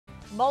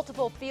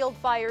Multiple field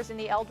fires in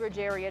the Eldridge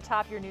area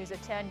top your news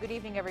at 10. Good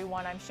evening,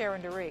 everyone. I'm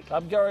Sharon DeReek.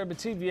 I'm Gary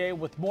Mativier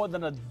with more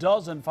than a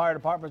dozen fire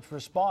departments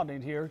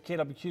responding here.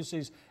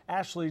 KWQC's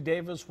Ashley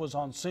Davis was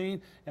on scene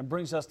and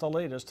brings us the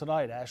latest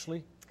tonight.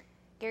 Ashley?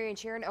 Gary and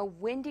Sharon, a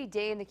windy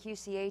day in the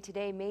QCA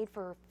today made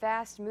for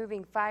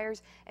fast-moving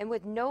fires, and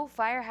with no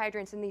fire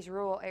hydrants in these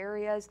rural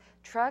areas,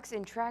 trucks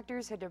and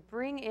tractors had to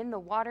bring in the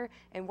water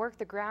and work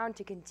the ground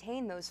to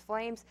contain those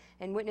flames.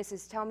 And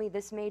witnesses tell me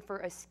this made for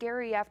a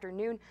scary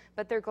afternoon,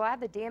 but they're glad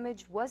the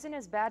damage wasn't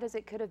as bad as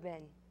it could have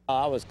been.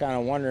 I was kind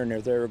of wondering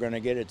if they were going to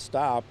get it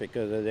stopped,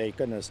 because if they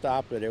couldn't have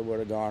stopped it, it would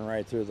have gone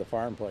right through the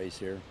farm place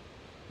here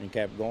and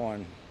kept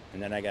going.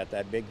 And then I got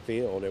that big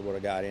field, it would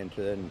have got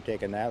into it and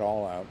taken that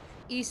all out.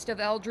 East of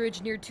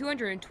Eldridge near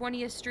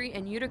 220th Street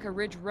and Utica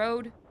Ridge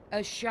Road,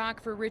 a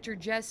shock for Richard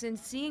Jessen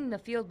seeing the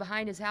field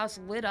behind his house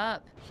lit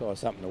up. So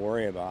it's something to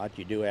worry about.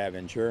 You do have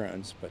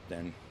insurance, but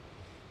then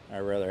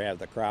I'd rather have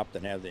the crop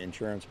than have the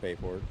insurance pay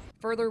for it.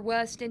 Further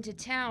west into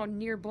town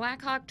near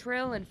Blackhawk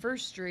Trail and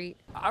First Street.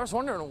 I was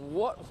wondering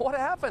what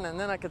happened, and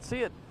then I could see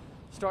it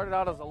started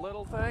out as a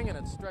little thing and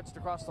it stretched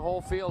across the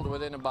whole field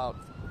within about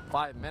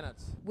 5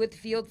 minutes. With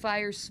field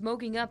fires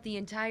smoking up the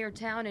entire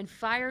town and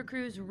fire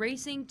crews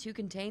racing to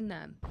contain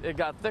them. It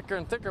got thicker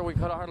and thicker. We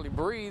could hardly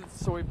breathe,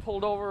 so we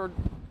pulled over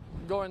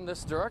going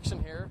this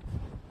direction here.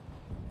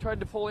 Tried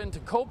to pull into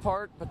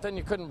Copart, but then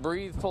you couldn't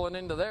breathe pulling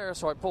into there,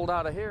 so I pulled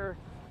out of here.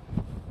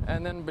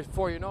 And then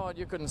before you know it,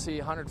 you couldn't see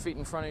 100 feet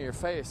in front of your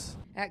face.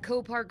 At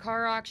Copart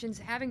Car Auctions,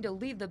 having to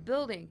leave the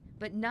building,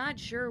 but not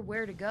sure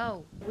where to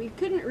go. We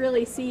couldn't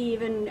really see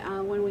even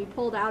when we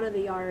pulled out of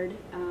the yard.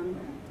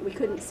 We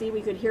couldn't see.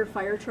 We could hear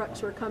fire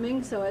trucks were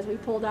coming. So as we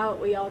pulled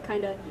out, we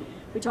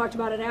talked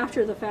about it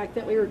after the fact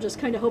that we were just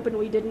kind of hoping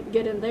we didn't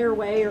get in their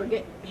way or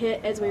get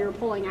hit as we were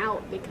pulling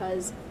out,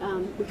 because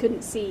we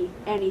couldn't see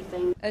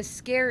anything. A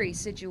scary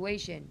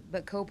situation,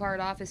 but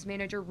Copart office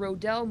manager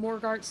Rodell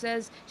Morgart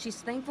says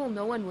she's thankful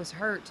no one was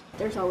hurt.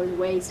 There's always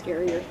way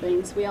scarier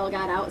things. We all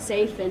got out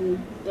safe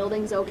and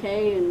building's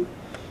okay, and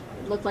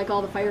it looked like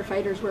all the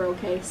firefighters were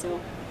okay, so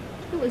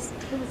it was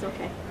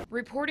okay.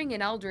 Reporting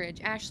in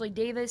Eldridge, Ashley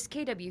Davis,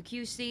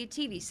 KWQC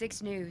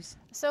TV6 News.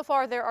 So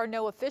far, there are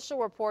no official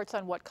reports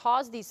on what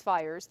caused these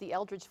fires. The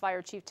Eldridge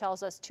fire chief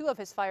tells us 2 of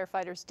his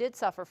firefighters did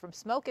suffer from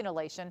smoke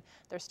inhalation.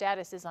 Their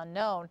status is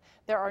unknown.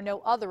 There are no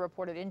other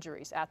reported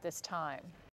injuries at this time.